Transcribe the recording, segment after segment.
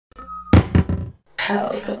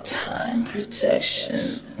Pelpa time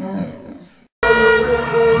protection.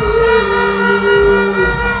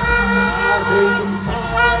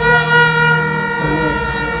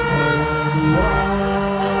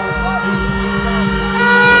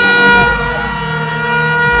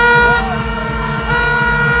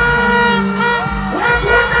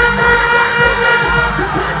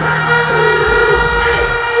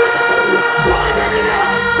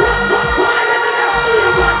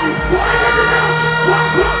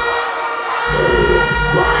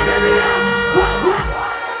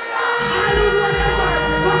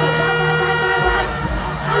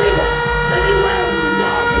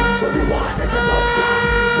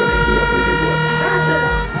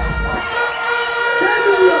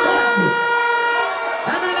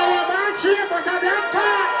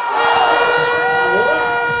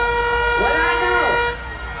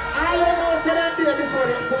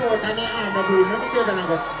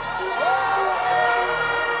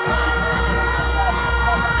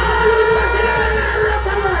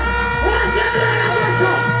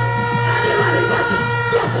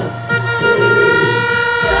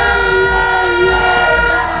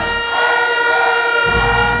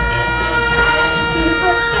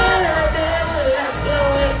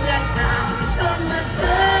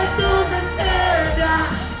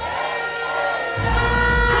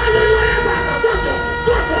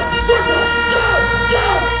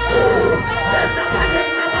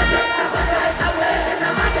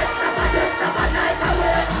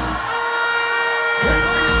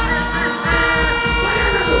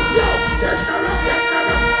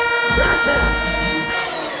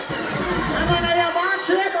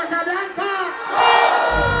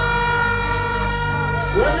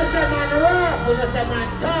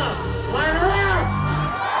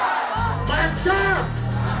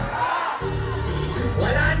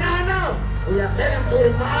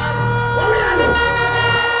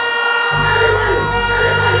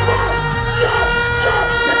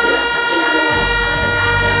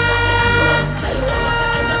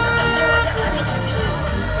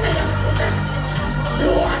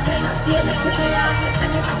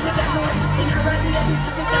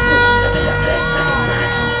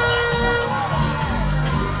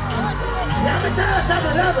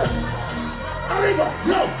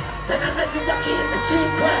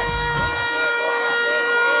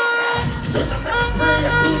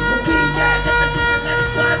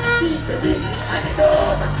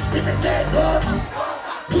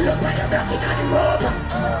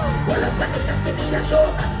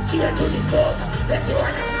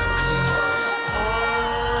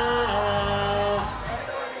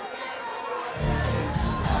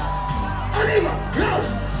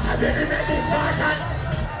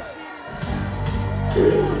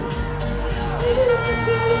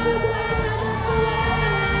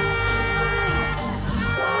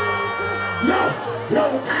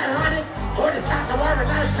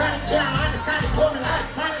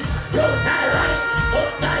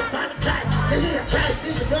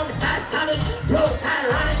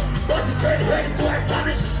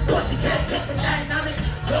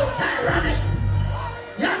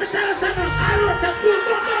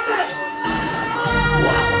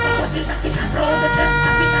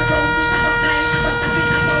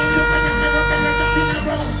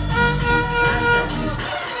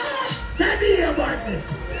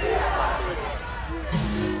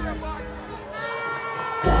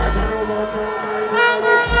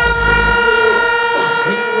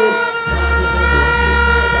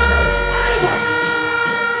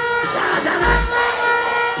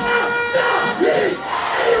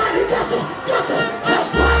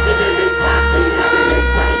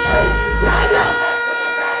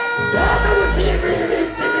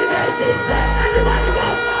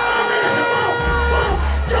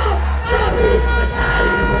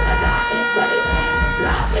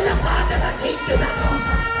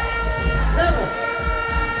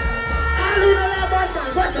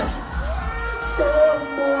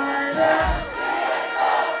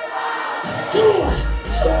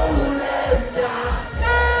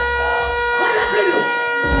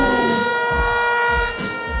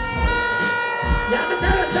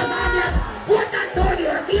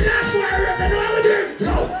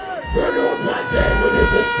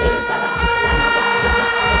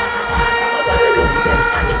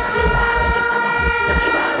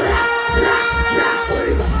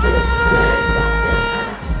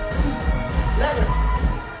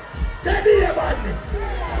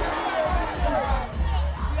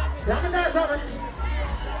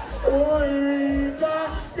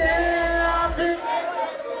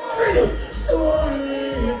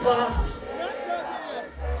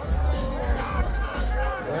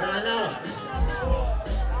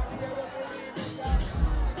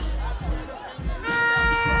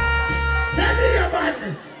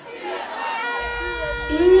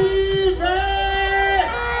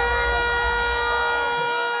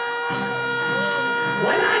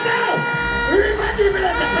 What I know? Everybody give me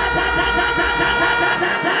the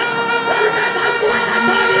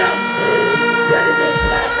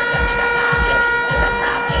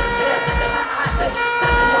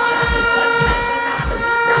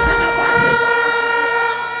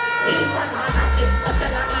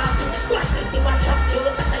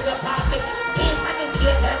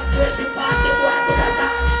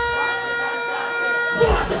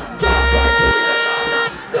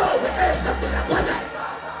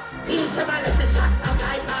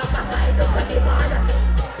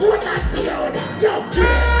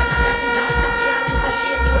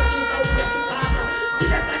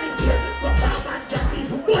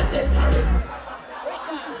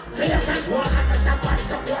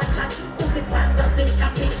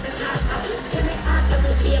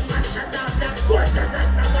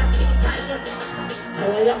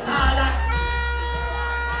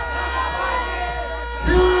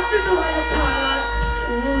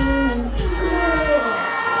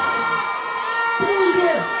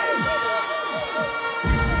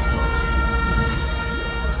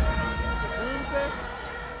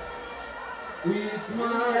We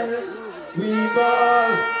smile, we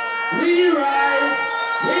ball, we rise,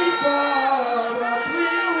 we fall, but we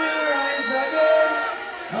will rise again.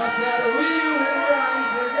 I said we will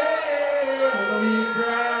rise again. We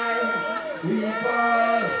cry, we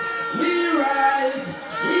fall, we rise,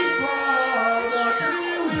 we fall, but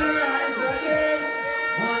we will rise again.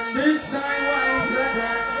 And this time rise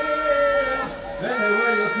again.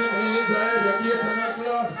 Anyway, you see me inside education and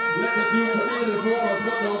class. Let the future be the focus,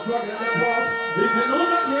 but don't forget the past. If you know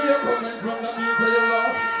that where you're coming from, that means that you're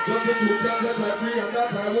lost. Just the truth can set me free, and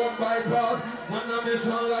that I won't bypass. Man, a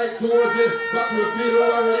mission like soldiers, battlefield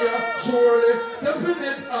warrior, surely. Stepping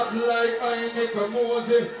it out like I make a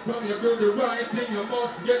Moses. From you do the right thing, you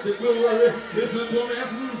must get the glory. Listen to me,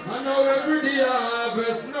 I know every day I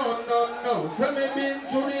harvest. No. Send me been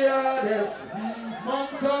to the hardest.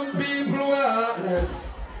 Among some people who are heartless.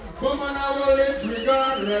 But man, I will live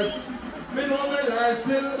regardless. Me know my life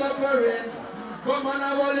still buffering. But man,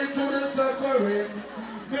 I want it through the suffering.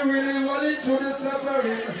 Me really want it through the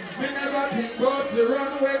suffering. Me never think about the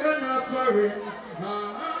run we're gonna for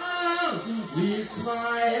We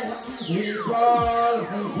smile, we fall,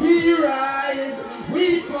 we rise,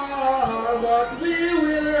 we fall, but we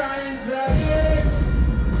will rise again.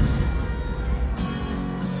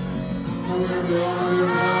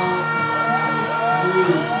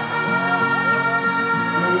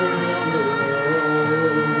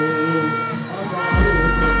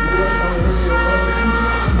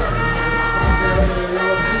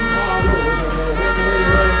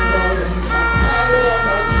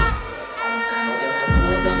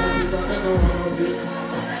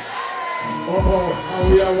 And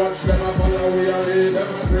we are watch them and follow, we are read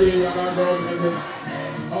them and pray and I go with this.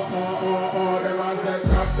 Them as they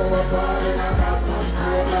chop go apart and I got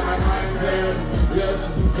control and I'm there. Yes,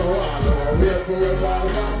 so I know wait for a while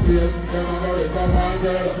and face them and go is a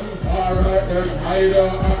 100. Alright then, I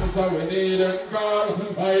don't answer, we need them call.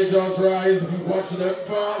 I just rise, watch them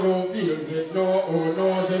fall, who feels it, no, who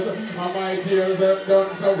knows it. And my tears them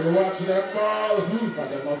done, so we watch them fall. But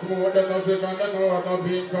they must smoke, they must sick and they know what I'm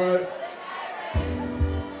being called.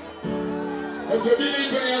 If you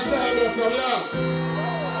believe in yourself, that's a lot.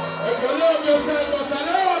 If you love yourself, that's a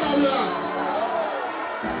lot of love.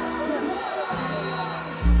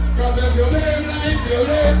 Because if you live life, you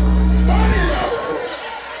live funny love.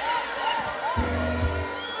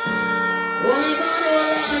 Only man who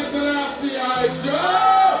lies and I see I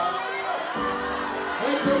joke.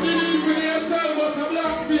 If you believe in yourself, that's a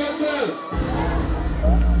lot for yourself.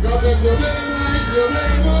 Because if you live life, you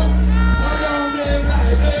live up.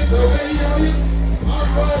 The way you eat, my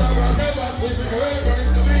father, I never sleep in the way, but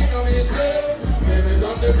it's the make of me maybe it's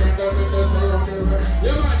not different than the rest.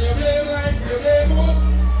 Yeah, man, you play like, you play more.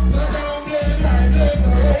 So don't play like, the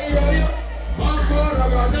way you eat. My father, I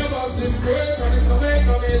never sleep in the way, but it's the make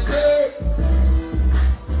of me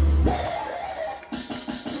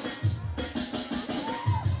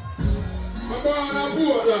I'm born a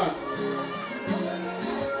Portland.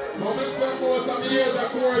 I spent most of the years at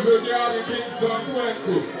Corville, Garden, Kingston,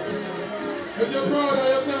 20. If you're proud of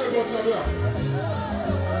yourself, what's up there?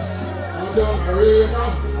 I'm down Arena,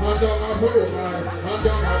 I'm down a Brooklyn, I'm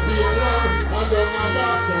down a Peeler, I'm down a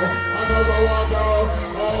Baco, I'm over Water,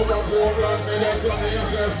 over Portland, me just on the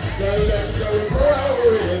yourself. Tell them to be proud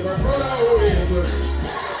of it, we're proud of it.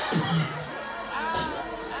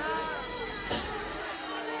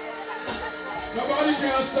 Nobody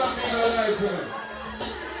can stop me in a life.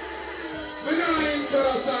 We're not into the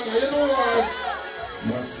song, you know what?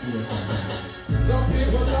 Some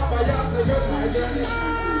people stop by us and just like that.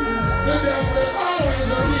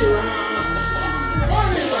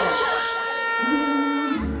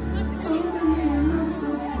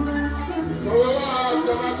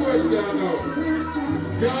 question now.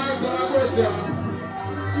 Can I answer a question?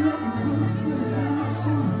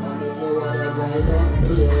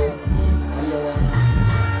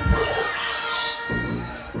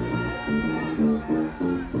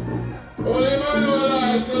 Holy Manuel, I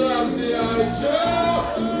Selassie, I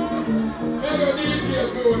Joe. Mega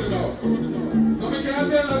DJs doing it now. So we can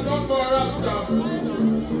tell us some more Rasta.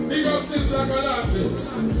 Big up Sister Kalachi.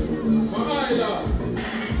 My idol.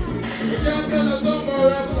 We can tell us some more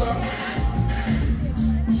Rasta.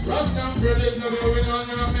 Rasta predictable, we don't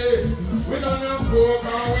have this. We don't have coke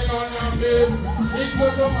and we don't have this. It's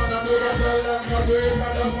for someone that never tell them to do it.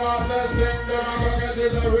 And the fastest thing them are going to get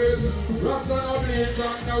is a race. Rasta no bleach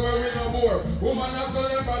and now we no more. Woman a sell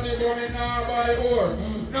them body but me nah buy more.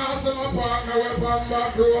 Now some a partner we from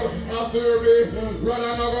back road. A survey,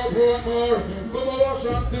 rather no go put more. Come a wash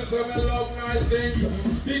up this and me love nice things.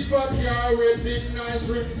 Big fat car with big nice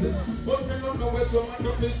rings. But me don't know where someone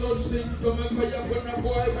do this such things. So me fire when a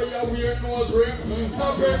boy fire weird nose ring.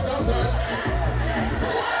 So breaks us.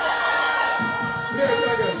 Play it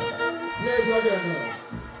again. Play it again.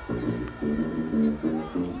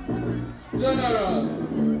 General,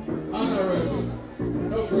 honorable,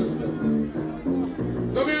 no question.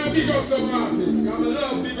 So me I big up some artists. I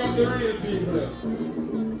love big up the real people.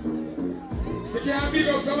 You can't big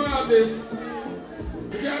up some artists.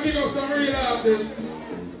 You can't big up some real artists.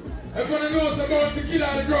 If you know about the killer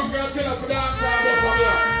and the drunk girl, tell us to dance and bust a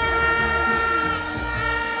block.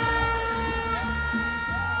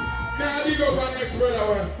 Now big up our next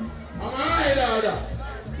brother. I'm an idol.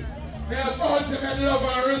 They have ultimate love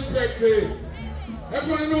and respect for you.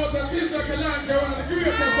 Everyone knows that Sister Kalancha, one of the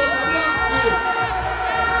greatest of us, belongs to you.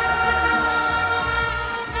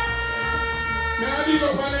 Now big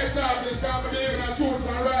up our next artist, I'm believing in truth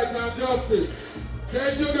and rights and justice. So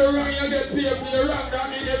if you do wrong, you get paid for your wrong. That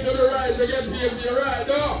means if you do right, you get paid for your right.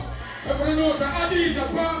 No. Everyone knows that Adija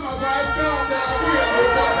Palmer, vice down there, and great for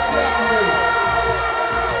us.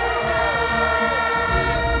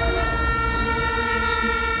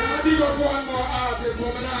 Big up one more artist,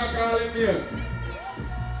 but I'm not calling here.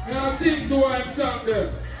 And I sing to him song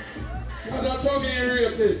there. Because that's how me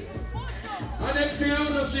rate it. And if me I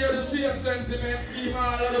want to share the same sentiments, keep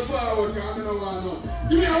all of the forward, because I don't want to know.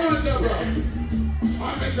 Give me a one job, bro.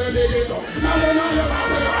 I'm Mr. Big It Up. Okay, now you want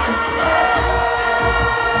the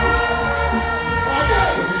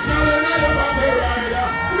rider.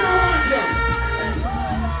 Give me a one job.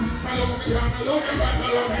 I love me.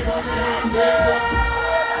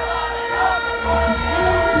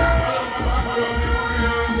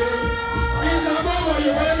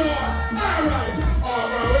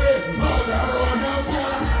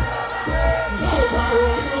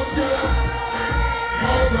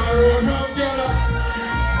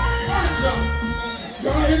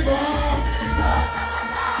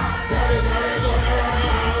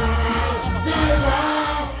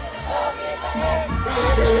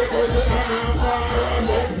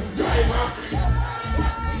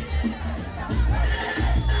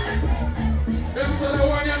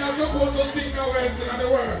 Supposed to sing no words in the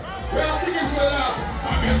world. We are singing for the last.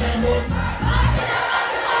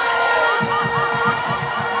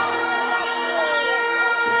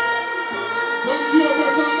 Some joke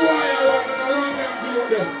or some boy around them joke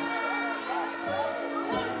them.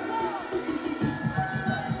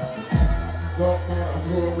 Some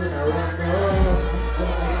joke in a run now.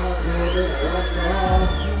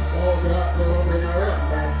 Oh, God, joke in a run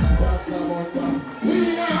now. That's the one.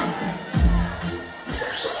 We now.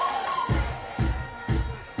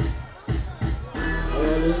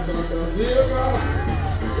 We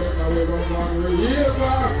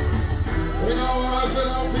know what I said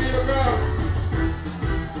on Videography.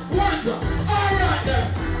 What's up? All right then.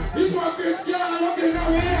 Hypocrites can't look in the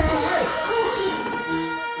way.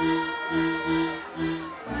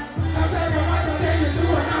 I said, no matter what you do,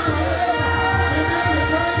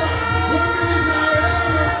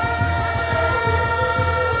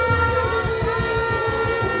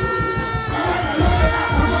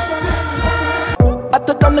 I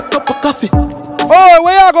took on a cup of coffee. Oh,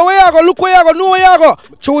 where you go, look where you go, know where you go.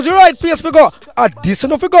 Choose the right place we go. At this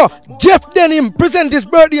enough we go. Jeff Denim present his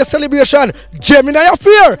birthday celebration. Gemini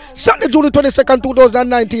Affair, Saturday, June 22nd,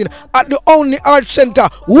 2019 at the Only Arts Center,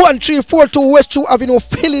 1342 West 2 Avenue,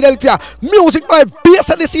 Philadelphia. Music by Bass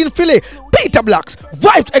at the Scene Philly, Peter Blacks,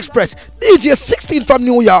 Vibes Express, DJ 16 from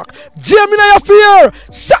New York. Gemini Affair,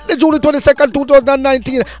 Saturday, June 22nd,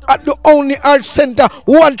 2019 at the Only Arts Center,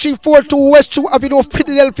 1342 West 2 Avenue,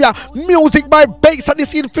 Philadelphia. Music by Bass at the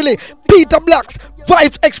Scene Philly, Peter Blacks,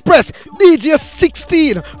 Vibes Express, DJ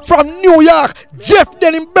 16 from New York, Jeff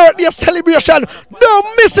Denim birthday celebration.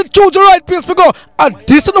 Don't miss it, choose the right place to go. And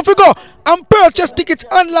this enough to go. And purchase tickets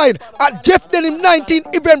online at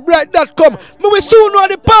jeffdenim19eventbrite.com. We will soon know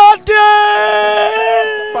the party.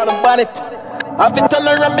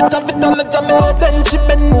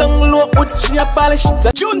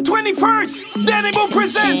 June 21st, Denim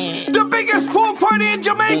presents the biggest pool party in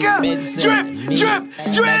Jamaica. Drip, drip,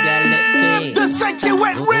 drip. The sexy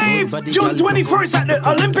wet rave. June 21st at the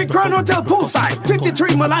Olympic Grand Hotel poolside.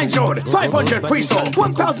 53 Malines Road. 500 pre-sold.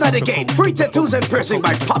 1,000 at the gate. Free tattoos and piercing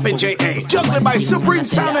by Poppin' J.A. Juggling by Supreme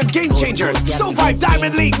Sound and Game Changers. Soul by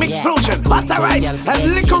Diamond League, Mixplosion, Bata Rice,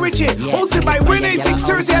 and Licorice. Hosted by Renee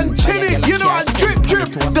 630 and Chinny. You know, and Drip Drip,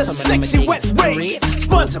 the sexy wet rave.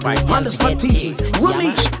 Sponsored by Pandas TV,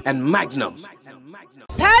 Ramesh, and Magnum.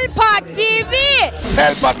 Pelpa TV!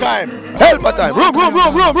 Pelpa time! Pelpa time! Room!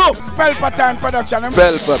 Pelpa time production!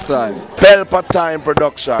 Pelpa time! Pelpa time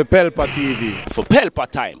production! Pelpa TV! For Pelpa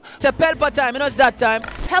time! It's a Pelpa time, you know it's that time.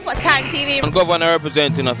 Pelpa time TV! I'm governor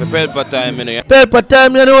representing of Pelpa time, you know. Pelpa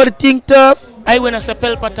time, you know what the thing tough? I when I say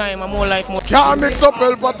Pelpa time, I'm more like more. Can't mix up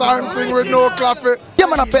Pelpa time thing with no coffee. Yeah,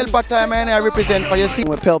 man, a Pelpa time, and I represent for you. See,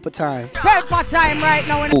 we're Pelpa time. Pelpa time right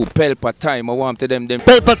now. Oh, Pelpa time, I want to them.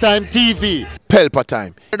 Pelpa time TV. Pelpa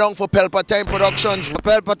time. Down for Pelpa time productions.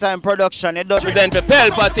 Pelpa time production. It does present for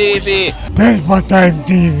Pelpa TV. Pelpa time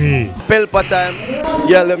TV. Pelpa time.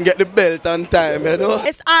 Yeah, let them get the belt on time, you know.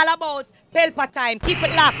 It's all about Pelpa time. Keep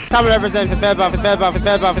it locked. Come represent for Pelpa,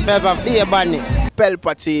 be a badness.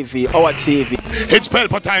 Pelpa TV, our TV. It's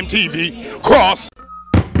Pelpa time TV. Cross.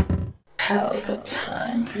 Pelpa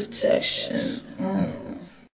time protection.